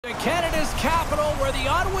Canada's capital, where the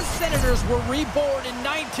Ottawa Senators were reborn in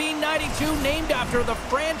 1992, named after the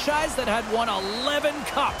franchise that had won 11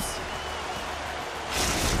 cups.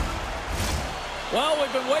 Well,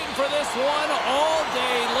 we've been waiting for this one all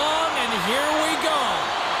day long, and here we go.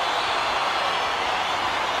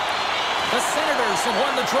 The Senators have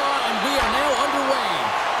won the draw, and we are now underway.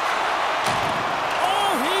 Oh,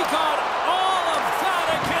 he got all of that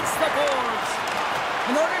against the boards.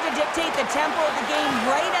 In order to dictate the tempo of the game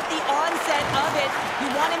right at the onset of it, you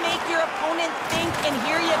want to make your opponent think and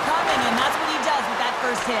hear you coming, and that's what he does with that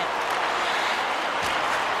first hit.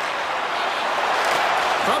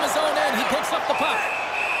 From his own end, he picks up the puck.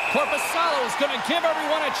 Korpisalo's going to give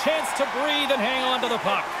everyone a chance to breathe and hang on to the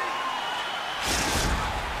puck.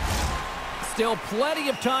 Still plenty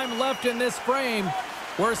of time left in this frame.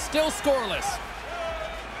 We're still scoreless.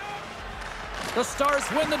 The Stars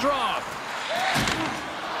win the draw.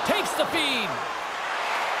 Takes the feed.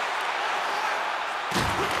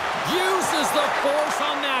 Uses the force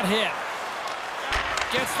on that hit.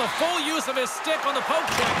 Gets the full use of his stick on the poke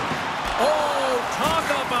check. Oh, talk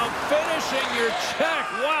about finishing your check.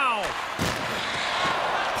 Wow.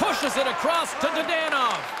 Pushes it across to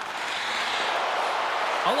Dadonov.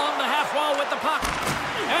 Along the half wall with the puck.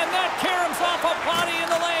 And that caroms off a body in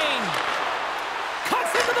the lane.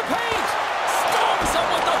 Cuts into the paint. Stomps him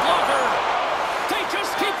with the blocker. They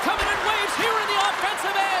just keep coming in waves here in the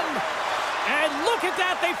offensive end. And look at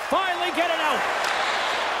that. They finally get it out.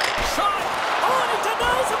 Shot. Oh, and he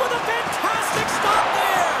denies him with a fantastic stop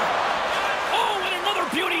there. Oh, and another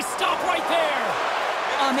beauty stop right there.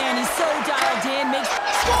 Oh, man, he's so dialed in.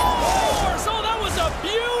 Scores! Oh, that was a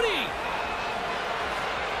beauty.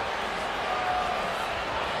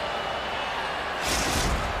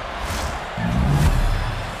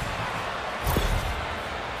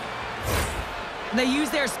 They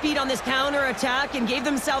used their speed on this counter-attack and gave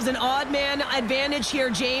themselves an odd-man advantage here,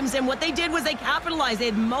 James. And what they did was they capitalized. They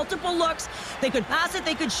had multiple looks. They could pass it,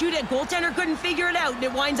 they could shoot it. Goaltender couldn't figure it out, and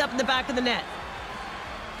it winds up in the back of the net.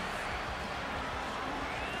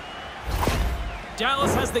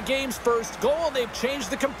 Dallas has the game's first goal. They've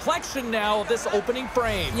changed the complexion now of this opening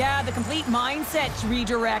frame. Yeah, the complete mindset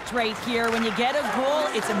redirect right here. When you get a goal,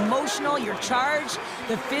 it's emotional, you're charged.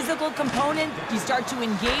 The physical component, you start to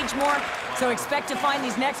engage more. So expect to find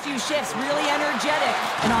these next few shifts really energetic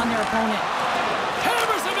and on their opponent.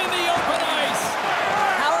 Hammers him in the open ice.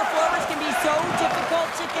 Power forwards can be so difficult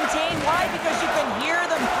to contain. Why? Because you can hear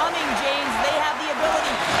them coming, James. They have the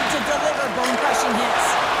ability to deliver bone-crushing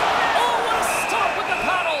hits.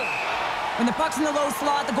 When the puck's in the low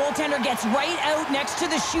slot, the goaltender gets right out next to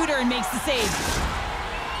the shooter and makes the save.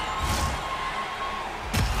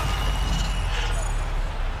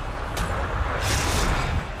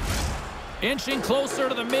 Inching closer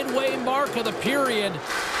to the midway mark of the period.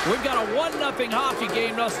 We've got a 1-0 hockey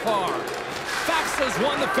game thus far. Faxa's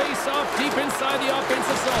won the face-off deep inside the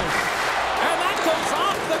offensive zone. And that goes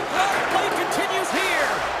off. The play continues here.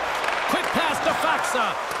 Quick pass to Faxa.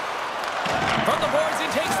 From the boards, he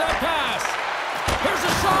takes that pass. Here's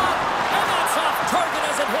a shot, and that's off target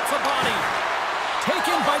as it hits a body.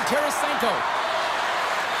 Taken by Tarasenko.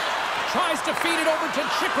 Tries to feed it over to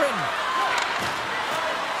Chychrun.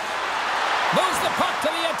 Moves the puck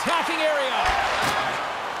to the attacking area.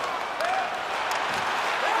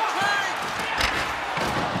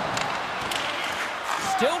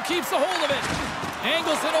 Still keeps a hold of it.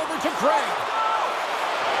 Angles it over to Craig.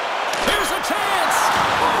 Here's a chance.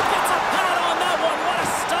 Oh, gets a pad on that one. What a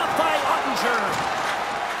stop by Ottinger.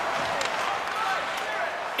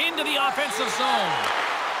 Into the offensive zone.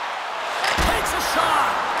 Takes a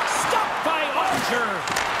shot. Stopped by Ottinger.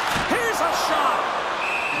 Here's a shot.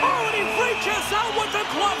 Oh, and he reaches out with the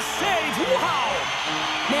glove save. Wow.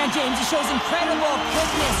 Man, James, he shows incredible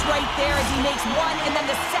quickness right there as he makes one and then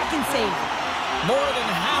the second save. More than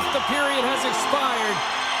half the period has expired.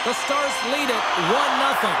 The Stars lead it 1-0.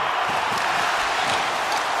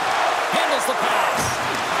 Handles the pass.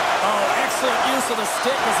 Oh, excellent use of the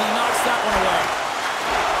stick as he knocks that one away.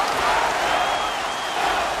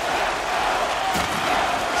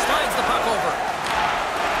 Slides the puck over.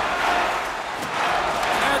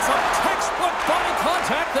 And some textbook body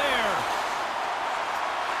contact there.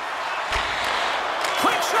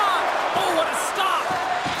 Quick shot. Oh, what a stop.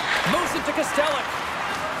 Moves it to Kostelic.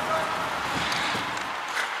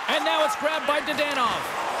 And now it's grabbed by Dadonov.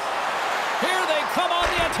 Here they come on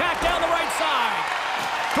the attack down the right side.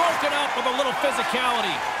 Broken up with a little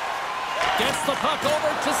physicality. Gets the puck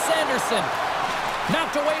over to Sanderson.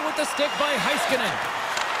 Knocked away with the stick by Heiskanen.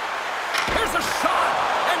 Here's a shot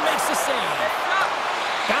and makes the save.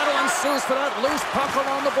 Battle ensues for that loose puck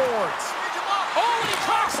along the boards. Oh, and he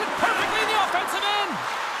talks it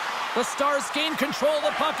The Stars gain control of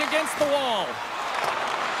the puck against the wall.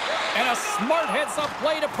 And a smart heads-up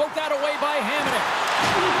play to poke that away by Hamonic.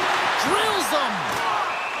 Drills them.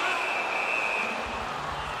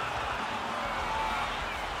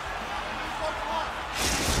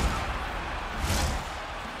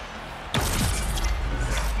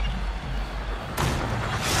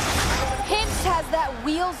 Has that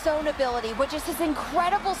wheel zone ability, which is his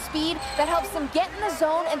incredible speed that helps him get in the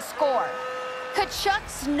zone and score.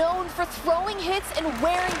 Tkachuk's known for throwing hits and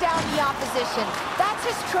wearing down the opposition. That's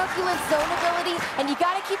his truculent zone ability, and you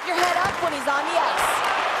got to keep your head up when he's on the ice.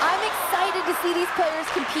 I'm excited to see these players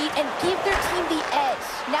compete and give their team the edge.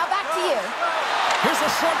 Now back to you. Here's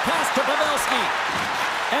a short pass to Pavelski.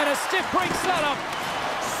 And a stick break setup.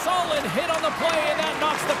 Solid hit on the play, and that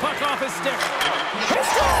knocks the puck off his stick. He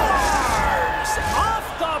scores! Off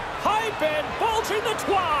the pipe and bulging the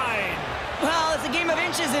twine. Well, it's a game of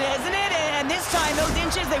inches, isn't it? And this time, those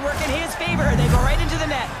inches, they work in his favor. They go right into the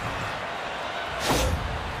net.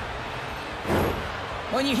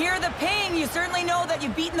 When you hear the ping, you certainly know that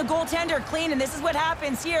you've beaten the goaltender clean, and this is what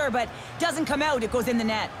happens here, but doesn't come out. It goes in the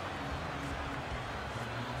net.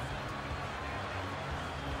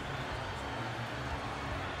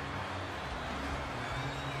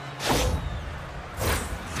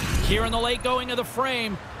 Here in the late going of the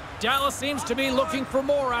frame, Dallas seems to be looking for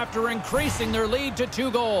more after increasing their lead to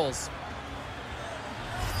 2 goals.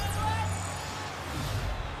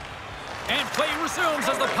 And play resumes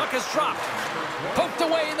as the puck is dropped. Poked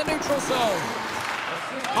away in the neutral zone.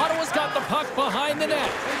 Ottawa's got the puck behind the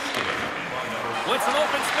net. With some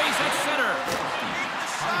open space at center.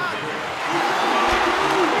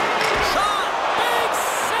 Shot! Big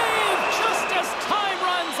save just as time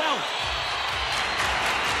runs out.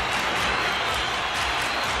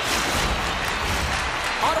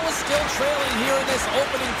 Ottawa's still trailing here in this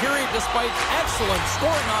opening period despite excellent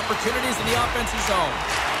scoring opportunities in the offensive zone.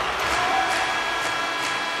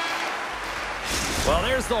 Well,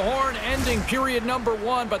 there's the horn ending period number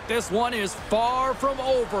 1, but this one is far from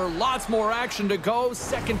over. Lots more action to go.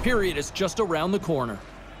 Second period is just around the corner.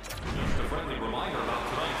 Just a friendly reminder about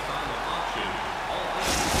tonight's time of option.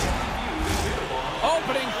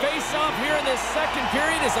 Opening face-off here in this second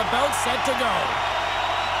period is about set to go.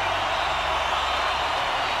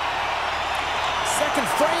 Second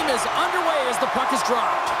frame is underway as the puck is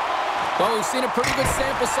dropped. Well, we've seen a pretty good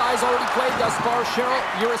sample size already played thus far. Cheryl,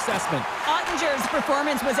 your assessment. Ottinger's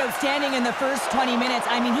performance was outstanding in the first 20 minutes.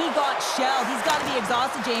 I mean, he got shelled. He's got to be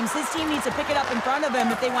exhausted, James. His team needs to pick it up in front of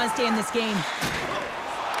him if they want to stay in this game.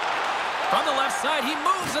 From the left side, he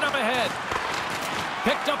moves it up ahead.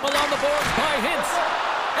 Picked up along the boards by Hintz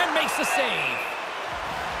and makes the save.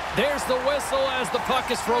 There's the whistle as the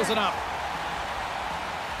puck is frozen up.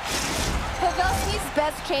 Pavelski's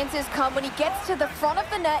best chances come when he gets to the front of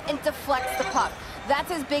the net and deflects the puck. That's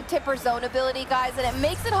his big tipper zone ability, guys, and it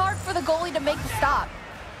makes it hard for the goalie to make the stop.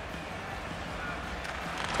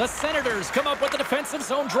 The Senators come up with a defensive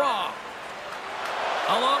zone draw.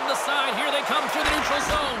 Along the side, here they come through the neutral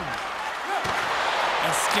zone. And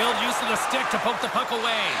skilled use of the stick to poke the puck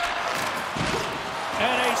away.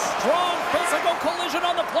 And a strong physical collision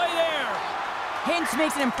on the play there. Hintz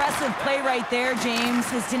makes an impressive play right there, James.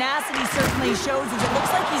 His tenacity certainly shows as it looks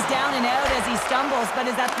like he's down and out as he stumbles, but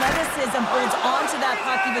his athleticism holds on to that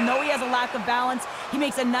puck even though he has a lack of balance. He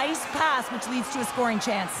makes a nice pass, which leads to a scoring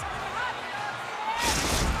chance.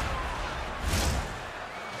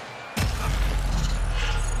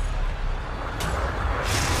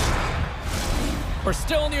 We're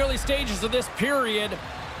still in the early stages of this period.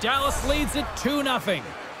 Dallas leads it 2-0.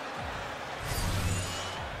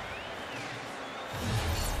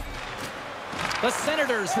 The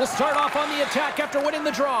Senators will start off on the attack after winning the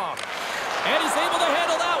draw. And he's able to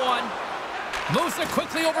handle that one. Moves it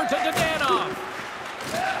quickly over to Dadonov.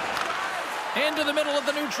 Into the middle of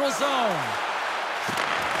the neutral zone.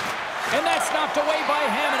 And that's knocked away by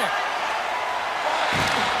Hamonic.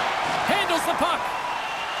 Handles the puck.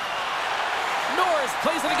 Norris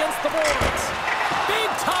plays it against the boards. Big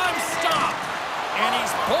time stop. And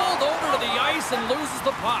he's pulled over to the ice and loses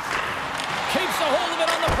the puck. Keeps a hold of it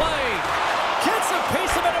on the play. Gets a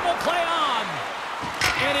piece of it and will play on.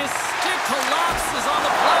 And his stick collapses on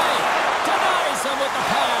the play. Denies him with the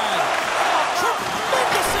pad.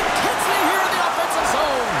 Tremendous intensity here in the offensive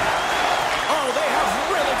zone. Oh, they have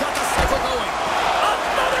really got the cycle going.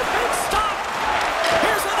 Another big stop.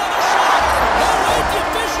 Here's another shot. Oh, wait, the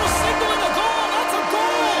official signaling a goal. That's a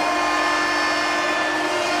goal.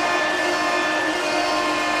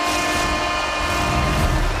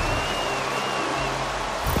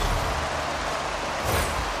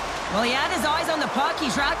 Well, he had his eyes on the puck. He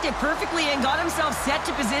tracked blocked it perfectly and got himself set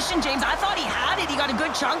to position, James. I thought he had it. He got a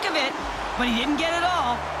good chunk of it, but he didn't get it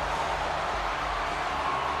all.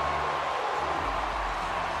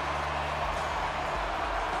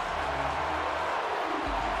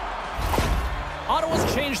 Ottawa's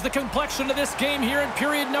changed the complexion of this game here in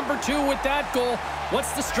period number 2 with that goal.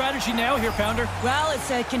 What's the strategy now here, Pounder? Well, it's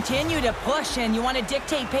to continue to push, and you want to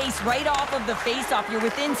dictate pace right off of the faceoff. You're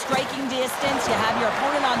within striking distance. You have your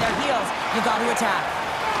opponent on their heels. You got to attack.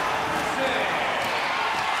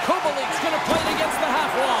 Kubalik's going to play it against the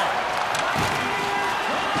half wall.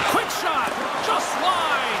 Quick shot, just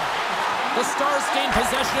wide. The Stars gain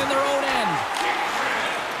possession in their own end.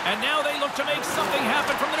 And now they look to make something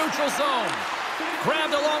happen from the neutral zone.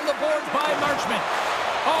 Grabbed along the boards by Marchment.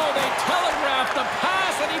 Oh, they telegraphed the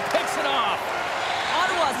pass, and he picks it off.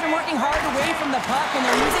 Ottawa's been working hard away from the puck, and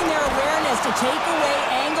they're using their awareness to take away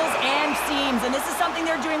angles and seams. And this is something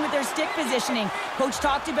they're doing with their stick positioning. Coach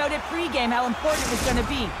talked about it pregame, how important it was going to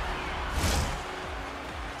be.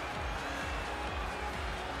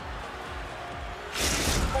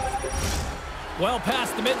 Well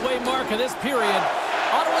past the midway mark of this period,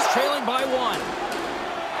 Ottawa's trailing by 1.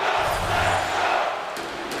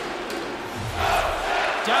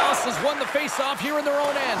 Dallas has won the face-off here in their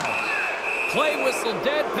own end. Play whistle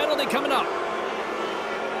dead, penalty coming up.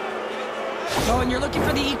 Oh, and you're looking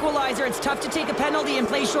for the equalizer. It's tough to take a penalty and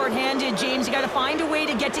play shorthanded, James. You got to find a way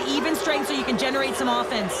to get to even strength so you can generate some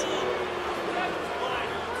offense.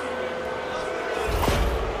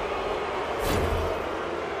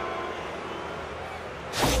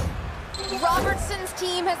 Robertson's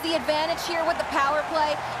team has the advantage here with the power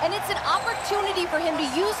play, and it's an opportunity for him to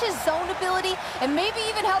use his zone ability and maybe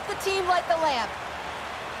even help the team light the lamp.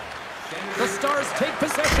 The Stars take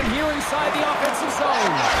possession here inside the offensive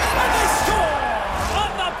zone. And they score!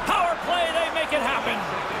 On the power play, they make it happen.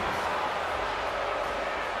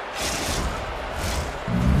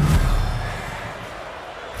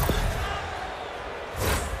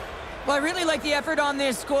 Well, I really like the effort on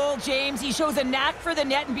this goal, James. He shows a knack for the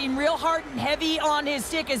net and being real hard and heavy on his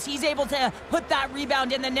stick as he's able to put that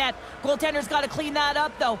rebound in the net. Goaltender's got to clean that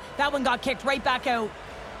up, though. That one got kicked right back out.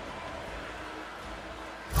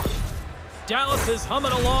 Dallas is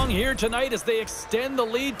humming along here tonight as they extend the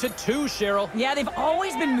lead to 2, Cheryl. Yeah, they've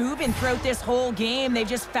always been moving throughout this whole game. They've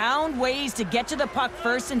just found ways to get to the puck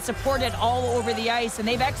first and support it all over the ice, and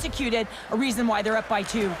they've executed a reason why they're up by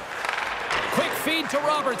 2. Quick feed to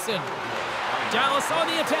Robertson. Dallas on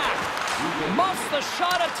the attack. Muffs the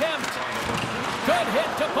shot attempt. Good hit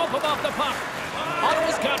to bump him off the puck.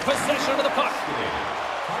 Ottawa's got possession of the puck.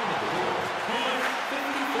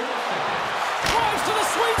 Drives to the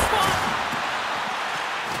sweet spot.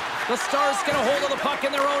 The Stars get a hold of the puck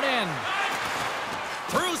in their own end.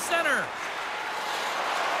 Through center.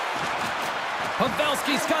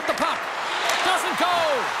 Pavelski's got the puck. Doesn't go.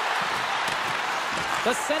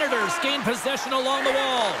 The Senators gain possession along the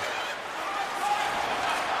wall.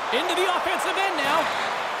 Into the offensive end now.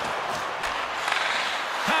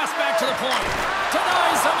 Pass back to the point.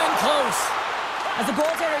 Denies him in close. As a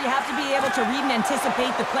goaltender, you have to be able to read and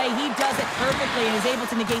anticipate the play. He does it perfectly and is able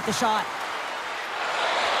to negate the shot.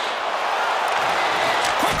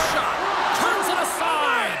 Quick shot. Turns it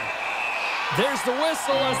aside. There's the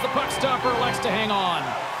whistle as the puck stopper elects to hang on.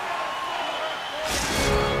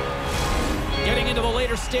 Getting into the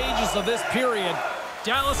later stages of this period,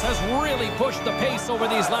 Dallas has really pushed the pace over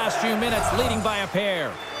these last few minutes, leading by a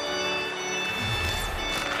pair.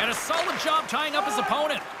 And a solid job tying up his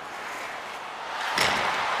opponent.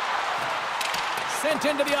 Sent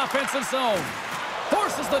into the offensive zone.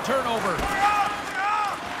 Forces the turnover.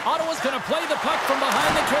 Ottawa's going to play the puck from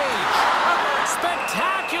behind the cage.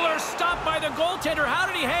 Spectacular stop by the goaltender. How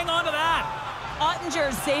did he hang on to that?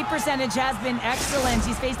 Ottinger's save percentage has been excellent.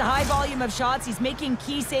 He's faced a high volume of shots. He's making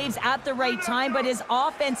key saves at the right time, but his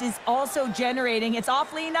offense is also generating. It's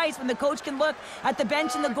awfully nice when the coach can look at the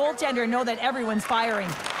bench and the goaltender and know that everyone's firing.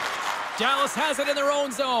 Dallas has it in their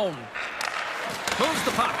own zone. Moves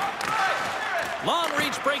the puck. Long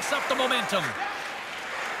reach breaks up the momentum.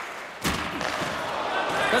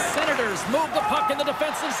 The Senators move the puck in the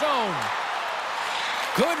defensive zone.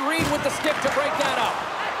 Good read with the stick to break that up.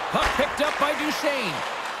 Puck picked up by Duchesne.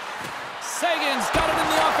 Sagan's got it in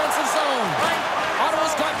the offensive zone.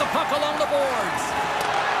 Ottawa's got the puck along the boards.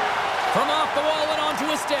 From off the wall and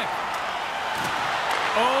onto his stick.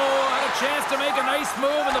 Oh, had a chance to make a nice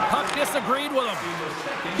move, and the puck disagreed with him.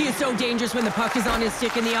 He is so dangerous when the puck is on his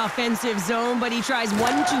stick in the offensive zone, but he tries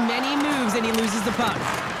one too many moves and he loses the puck.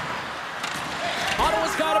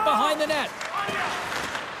 Ottawa's got it behind the net.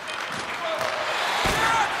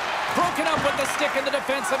 Broken up with the stick in the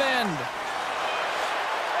defensive end.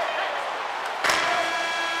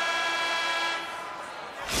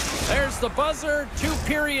 There's the buzzer. 2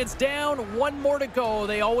 periods down, 1 more to go.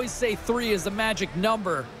 They always say 3 is the magic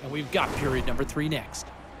number, and we've got period number 3 next.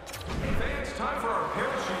 Fans, time for our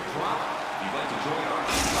parachute drop. If you'd like to join our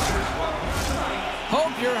entire squad tonight,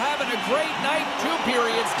 Hope you're having a great night. 2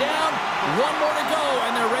 periods down, 1 more to go,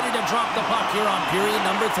 and they're ready to drop the puck here on period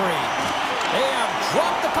number 3. They have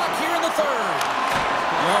dropped the puck here in the 3rd.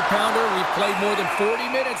 Well, Pounder, we've played more than 40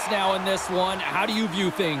 minutes now in this one. How do you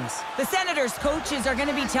view things? The Senators' coaches are going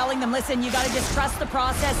to be telling them, listen, you got to just trust the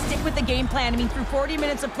process, stick with the game plan. I mean, through 40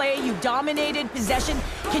 minutes of play, you've dominated possession.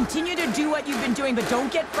 Continue to do what you've been doing, but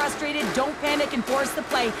don't get frustrated. Don't panic and force the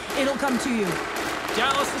play. It'll come to you.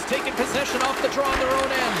 Dallas has taken possession off the draw on their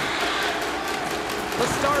own end. The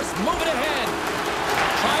Stars moving ahead.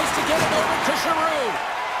 Tries to get it over to Giroux.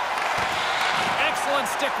 Excellent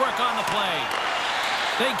stick work on the play.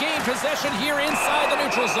 They gain possession here inside the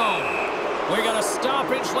neutral zone. We got a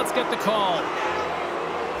stoppage. Let's get the call.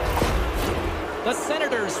 The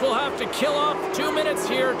Senators will have to kill off 2 minutes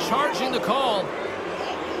here, charging the call.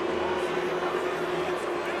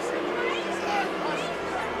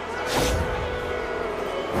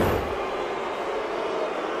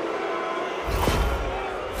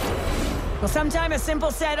 Well, sometimes a simple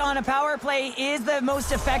set on a power play is the most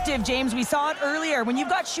effective, James. We saw it earlier. When you've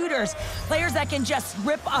got shooters, players that can just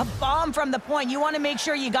rip a bomb from the point, you want to make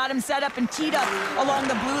sure you got them set up and teed up along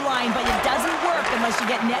the blue line, but it doesn't work unless you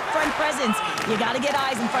get net front presence. You got to get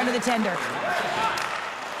eyes in front of the tender.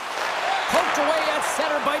 Poked away at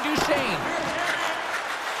center by Duchesne.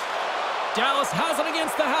 Dallas has it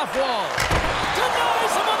against the half wall.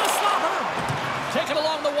 Denies him on the slapper. Taken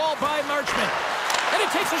along the wall by Marchment. And he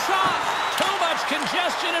takes a shot. Too much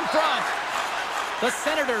congestion in front. The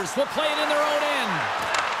Senators will play it in their own end.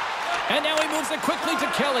 And now he moves it quickly to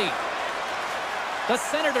Kelly. The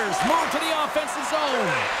Senators move to the offensive zone.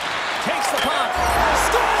 Takes the puck.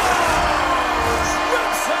 Scores!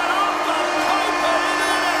 Rips it off the pipe and into the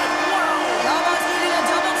net. Wow! Almost needed a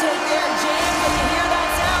double take there, James. When you hear that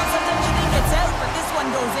sound, sometimes you think it's out, but this one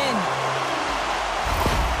goes in.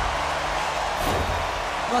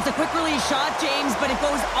 Well, it's a quick release shot, James, but it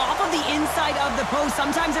goes off of the inside of the post.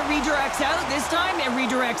 Sometimes it redirects out. This time, it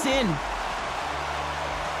redirects in.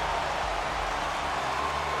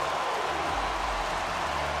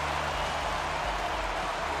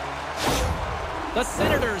 The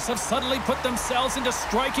Senators have suddenly put themselves into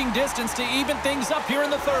striking distance to even things up here in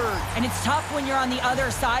the 3rd. And it's tough when you're on the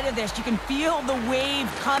other side of this. You can feel the wave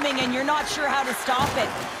coming, and you're not sure how to stop it.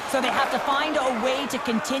 So they have to find a way to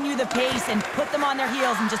continue the pace and put them on their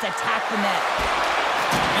heels and just attack the net.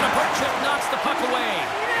 And a puck check knocks the puck away.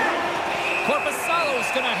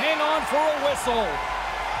 Korpisalo's going to hang on for a whistle.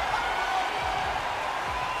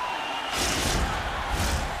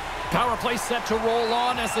 Power play set to roll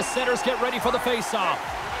on as the Senators get ready for the faceoff.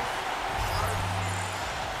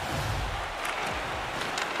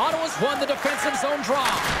 Ottawa's won the defensive zone draw.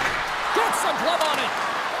 Gets a glove on it.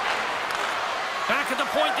 Back at the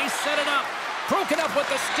point, they set it up. Broken up with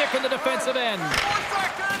the stick in the defensive end.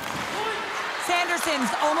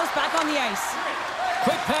 Sanderson's almost back on the ice.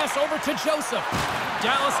 Quick pass over to Joseph.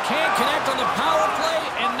 Dallas can't connect on the power play,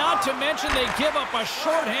 and not to mention they give up a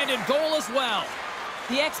shorthanded goal as well.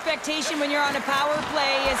 The expectation when you're on a power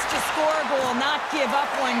play is to score a goal, not give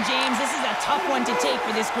up one, James. This is a tough one to take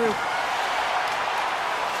for this group.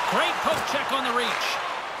 Great poke check on the reach.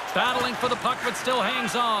 Battling for the puck, but still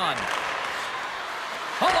hangs on.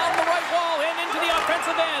 Along the right wall and into the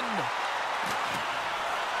offensive end.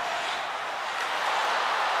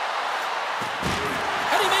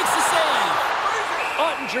 And he makes the save.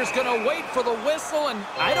 Ottinger's going to wait for the whistle, and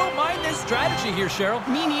I don't mind this strategy here, Cheryl.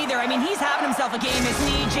 Me neither. I mean, he's having himself a game, isn't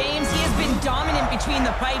he, James? He has been dominant between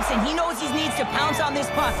the pipes, and he knows he needs to pounce on this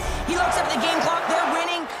puck. He looks up at the game clock. They're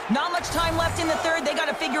winning. Not much time left in the 3rd. They got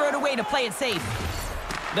to figure out a way to play it safe.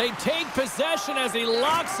 They take possession as he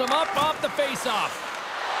locks them up off the faceoff.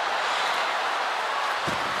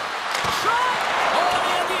 Shot! Oh,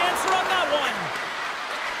 he had the answer on that one.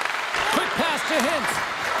 Quick pass to Hintz.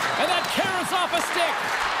 And that carries off a stick.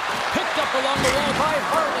 Picked up along the wall by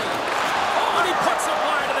Harley. Oh, and he puts it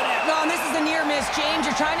wide of the net. No, and this is a near miss, James.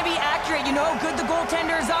 You're trying to be accurate. You know how good the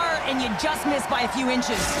goaltenders are, and you just miss by a few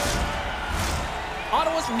inches.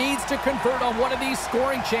 Ottawa needs to convert on one of these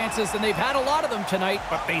scoring chances, and they've had a lot of them tonight,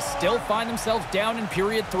 but they still find themselves down in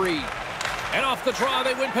period 3. And off the draw,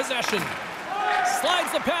 they win possession.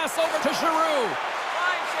 Slides the pass over to Giroux.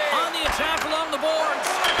 On the attack along the boards.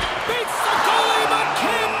 Beats the goalie, but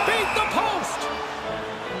can't beat the post.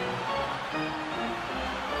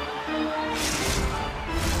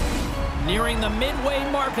 Nearing the midway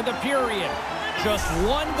mark of the period. Just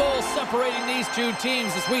one goal separating these two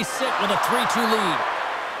teams as we sit with a 3-2 lead.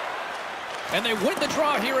 And they win the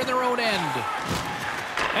draw here in their own end.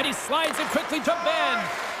 And he slides it quickly to Ben.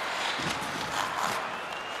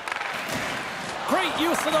 Great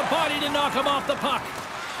use of the body to knock him off the puck.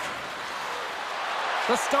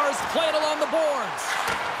 The Stars play it along the boards.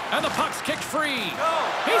 And the puck's kicked free.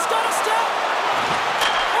 He's got a step.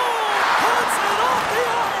 Oh, puts it off the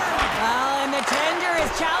arm. Well, and the tender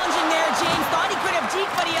is challenging there. James thought he could have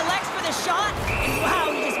deked, but he elects for the shot. And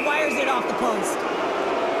wow, he just wires it off the post.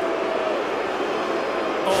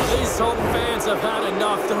 Oh, these home fans have had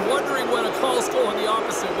enough. They're wondering when a call's going the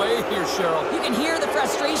opposite way here, Cheryl. You can hear the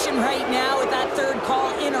frustration right now with that third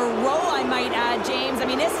call in a row, I might add, James. I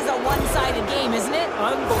mean, this is a one-sided game, isn't it?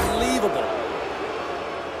 Unbelievable.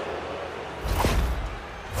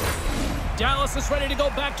 Dallas is ready to go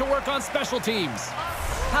back to work on special teams.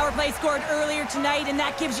 Power play scored earlier tonight, and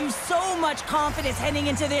that gives you so much confidence heading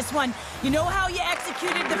into this one. You know how you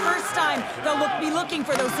executed the first time. They'll be looking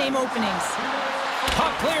for those same openings.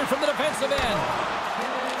 Puck cleared from the defensive end.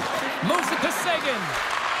 Moves it to Seguin.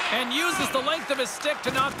 And uses the length of his stick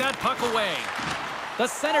to knock that puck away. The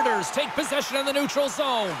Senators take possession in the neutral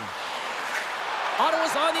zone.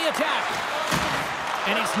 Ottawa's on the attack.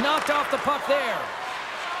 And he's knocked off the puck there.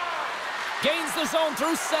 Gains the zone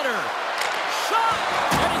through center. Shot!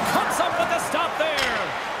 And he comes up with a stop there.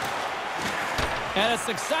 And a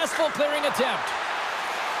successful clearing attempt.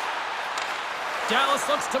 Dallas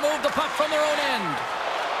looks to move the puck from their own end.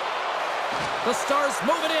 The Stars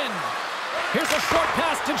move it in. Here's a short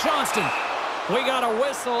pass to Johnston. We got a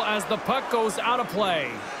whistle as the puck goes out of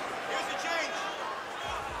play.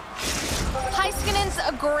 Heiskanen's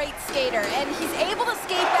a great skater, and he's able to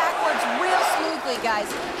skate backwards real smoothly,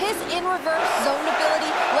 guys. His in-reverse zone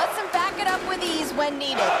ability lets him back it up with ease when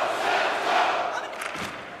needed.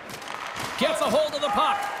 Gets a hold of the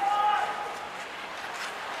puck.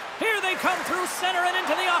 Here they come through center and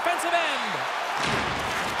into the offensive end.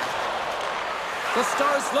 The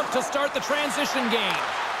Stars look to start the transition game.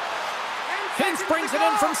 Hintz brings it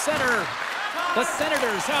in from center. The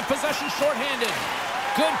Senators have possession shorthanded.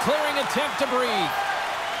 Good clearing attempt to breathe.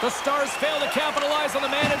 The Stars fail to capitalize on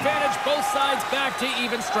the man advantage. Both sides back to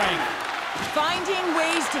even strength. Finding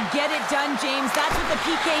ways to get it done, James. That's what the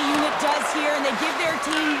PK unit does here, and they give their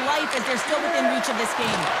team life as they're still within reach of this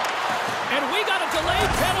game. And we got a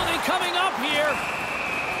delayed penalty coming up here.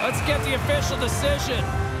 Let's get the official decision.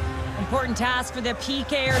 Important task for the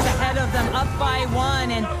PKers ahead of them, up by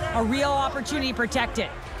 1, and a real opportunity to protect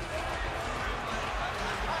it.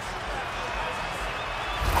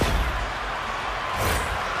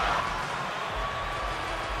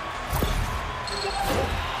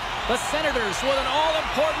 The Senators with an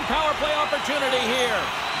all-important power play opportunity here.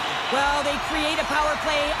 Well, they create a power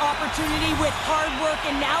play opportunity with hard work,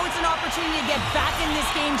 and now it's an opportunity to get back in this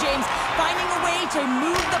game, James. Finding a way to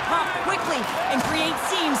move the puck quickly and create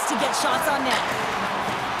seams to get shots on net.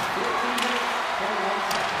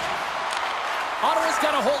 Ottawa's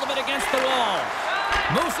got a hold of it against the wall.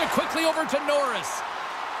 Moves it quickly over to Norris.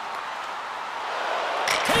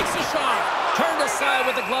 Takes a shot. Turned aside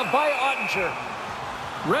with the glove by Ottinger.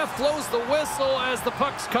 Ref blows the whistle as the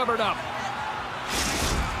puck's covered up.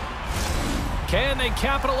 Can they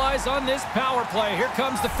capitalize on this power play? Here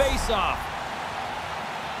comes the face-off.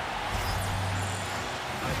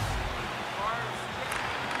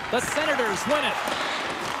 The Senators win it.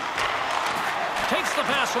 Takes the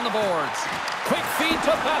pass from the boards. Quick feed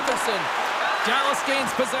to Patterson. Dallas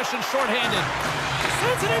gains possession shorthanded.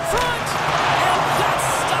 Sends it in front. And that's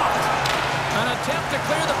stopped. An attempt to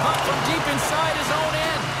clear the puck from deep inside his own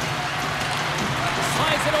end.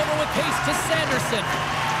 Slides it over with pace to Sanderson.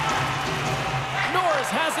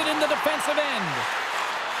 Norris has it in the defensive end.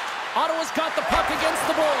 Ottawa's got the puck against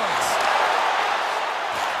the boards.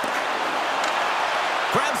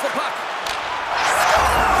 Grabs the puck.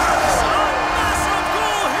 Scores! A massive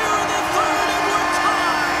goal here in the third, and we're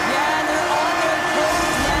tied! Yeah, they're on their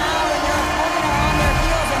toes now, and their opponent are on their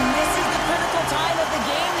heels, and this is the critical time of the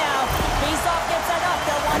game now. Face-off gets set up,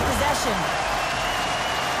 they'll want possession.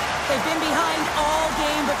 They've been behind all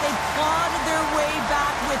game, but they've clawed their way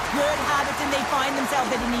back with good habits, and they find themselves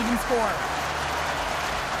at an even score.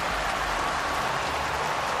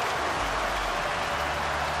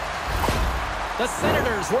 The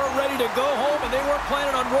Senators were ready to go home, and they weren't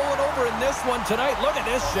planning on rolling over in this one tonight. Look at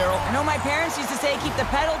this, Cheryl. I know my parents used to say, keep the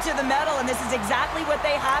pedal to the metal, and this is exactly what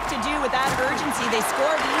they have to do with that urgency. They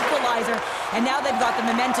scored the equalizer, and now they've got the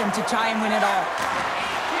momentum to try and win it all.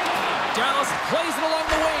 Dallas plays it along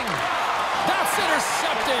the wing. That's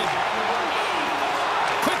intercepted.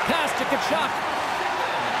 Quick pass to Tkachuk.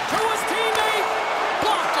 To his teammate.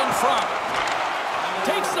 front.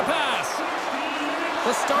 Takes the pass.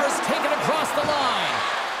 The Stars take it across the line.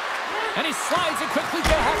 And he slides it quickly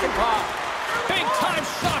to Hackenpop. Big time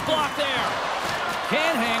shot block there.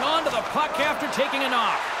 Can't hang on to the puck after taking a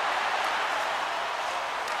knock.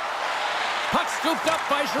 Puck scooped up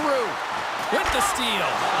by Giroux with the steal.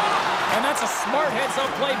 And that's a smart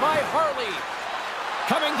heads-up play by Harley.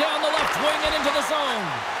 Coming down the left wing and into the zone.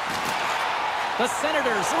 The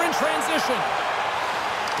Senators are in transition.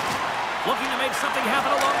 Looking to make something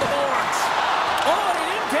happen along the boards. Oh, and he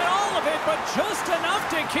didn't get all of it, but just enough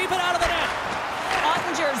to keep it out of the net.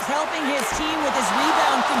 Ottinger's helping his team with his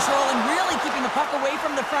rebound control and really keeping the puck away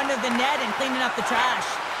from the front of the net and cleaning up the trash.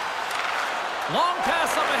 Long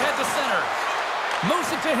pass up ahead to center.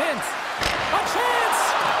 Moves it to Hintz. A chance!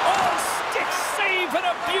 Oh, stick save and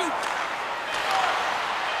a beaut.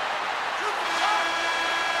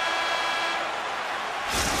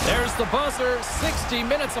 There's the buzzer. 60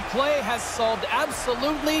 minutes of play has solved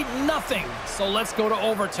absolutely nothing. So let's go to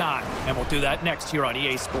overtime. And we'll do that next here on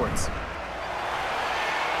EA Sports.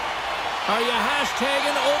 Are you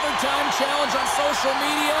hashtagging overtime challenge on social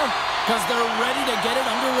media? Because they're ready to get it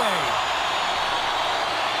underway.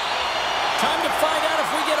 Time to find out if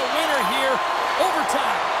we get a winner here.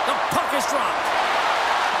 Overtime. The puck is dropped.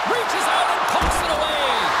 Reaches out and pokes it away.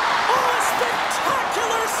 Oh, a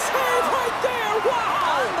spectacular save right there.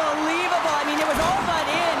 Wow. Unbelievable. I mean, it was all but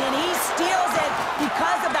in, and he steals it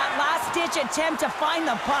because of that last-ditch attempt to find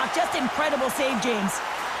the puck. Just incredible save, James.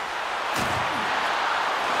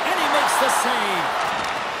 And he makes the save.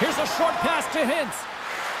 Here's a short pass to Hintz.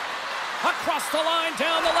 Across the line,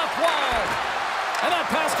 down the left wall. And that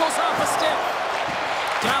pass goes off a stick.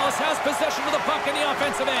 Dallas has possession of the puck in the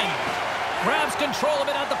offensive end. Grabs control of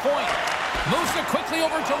it at the point. Moves it quickly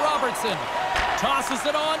over to Robertson. Tosses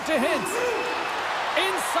it on to Hintz.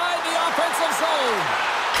 Inside the offensive zone.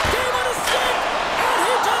 Gave it a stick. And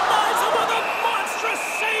he denies him with a monstrous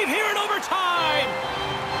save here in overtime.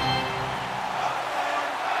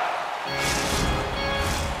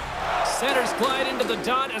 Centers glide into the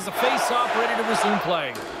dot as the face-off ready to resume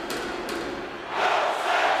play.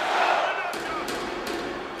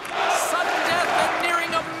 Sudden death and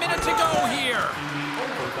nearing a minute to go here.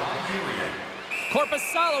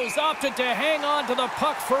 Korpisalo's opted to hang on to the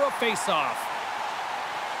puck for a face-off.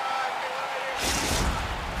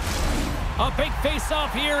 A big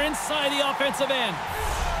face-off here inside the offensive end.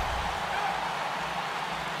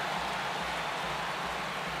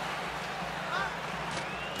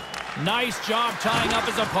 Nice job tying up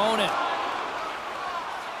his opponent.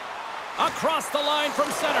 Across the line from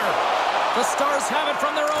center. The Stars have it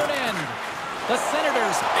from their own end. The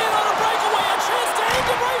Senators in on a breakaway. A chance to end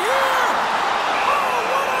it right here. Oh,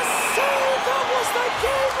 what a save. That was the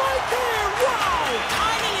game right there. Wow.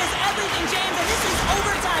 Timing is everything, James, and this is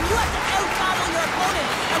overtime. You have to out-battle your opponent.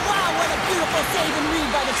 And wow, what a beautiful save and read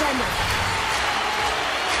by the tender.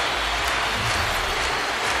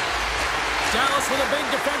 Dallas with a big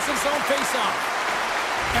defensive zone faceoff.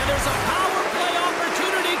 And there's a power play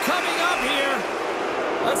opportunity coming up here.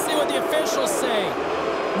 Let's see what the officials say.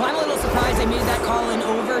 Well, I'm a little surprised they made that call in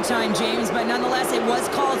overtime, James, but nonetheless, it was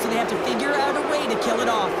called, so they have to figure out a way to kill it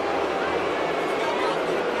off.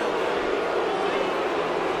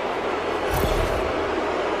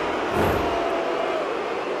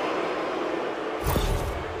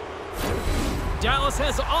 Dallas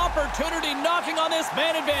has opportunity knocking on this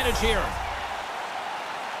man advantage here.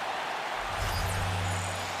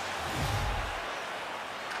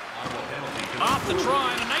 Off the draw,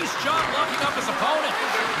 and a nice job locking up his opponent.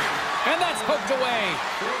 And that's poked away.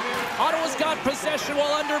 Ottawa's got possession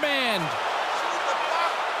while undermanned.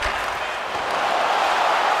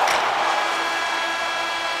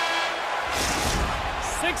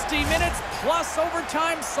 "60 minutes plus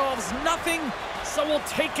overtime solves nothing, so we'll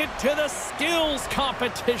take it to the skills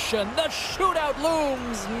competition. The shootout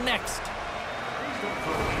looms next. Please don't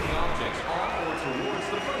throw any objects on or towards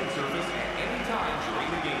the playing surface at any time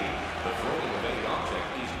during the game. The throwing of any object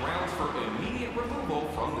is grounds for immediate removal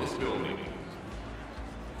from this building.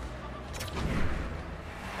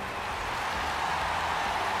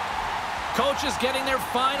 Coaches getting their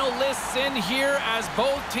final lists in here as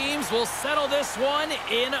both teams will settle this one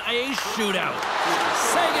in a shootout.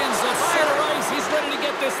 Sagan's at center ice. He's ready to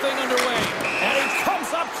get this thing underway. And he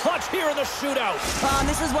comes up clutch here in the shootout.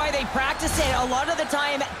 This is why they practice it. A lot of the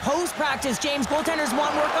time, post-practice, James, goaltenders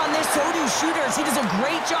want work on this, so do shooters. He does a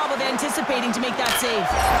great job of anticipating to make that save.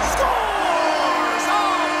 Scores!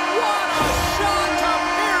 Oh, what a shot to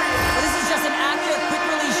bury it! This is just an accurate,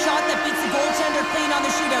 quick-release shot that beats the goaltender clean on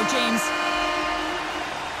the shootout, James.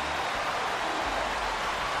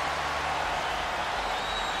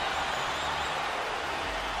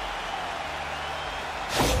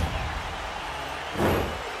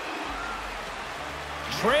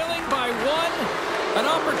 by one. An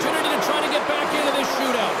opportunity to try to get back into this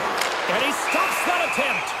shootout. And he stops that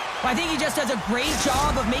attempt. I think he just does a great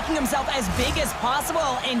job of making himself as big as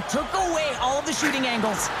possible and took away all of the shooting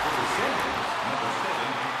angles.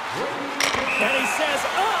 And he says,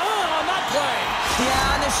 on that play.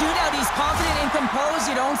 Yeah, on the shootout, he's confident and composed.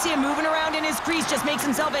 You don't see him moving around in his crease. Just makes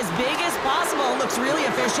himself as big as possible. Looks really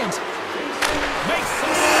efficient. Makes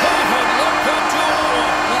a solid look good to Ottawa.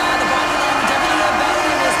 Yeah, the body language, everything about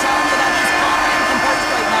him is telling you that he's confident and composed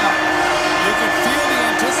right now. You can feel the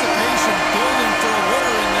anticipation building for a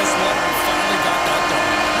winner in this one. We finally got that done.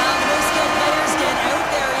 The most skilled players get out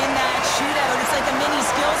there in that shootout. It's like a mini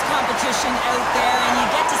skills competition out there, and you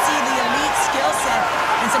get to see the elite skill set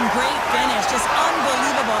and some great finish. Just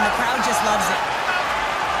unbelievable, and the crowd just loves it.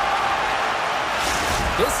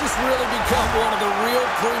 This has really become one of the real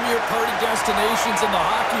premier party destinations in the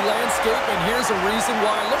hockey landscape, and here's a reason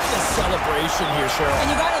why. Look at the celebration here, Cheryl.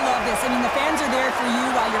 And you gotta love this. I mean, the fans are there for you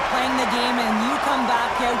while you're playing the game, and you come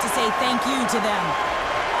back out to say thank you to them.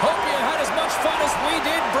 Hope you had as much fun as we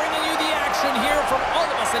did bringing you the action here from all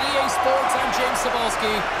of us at EA Sports. I'm James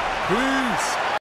Cebulski. Peace.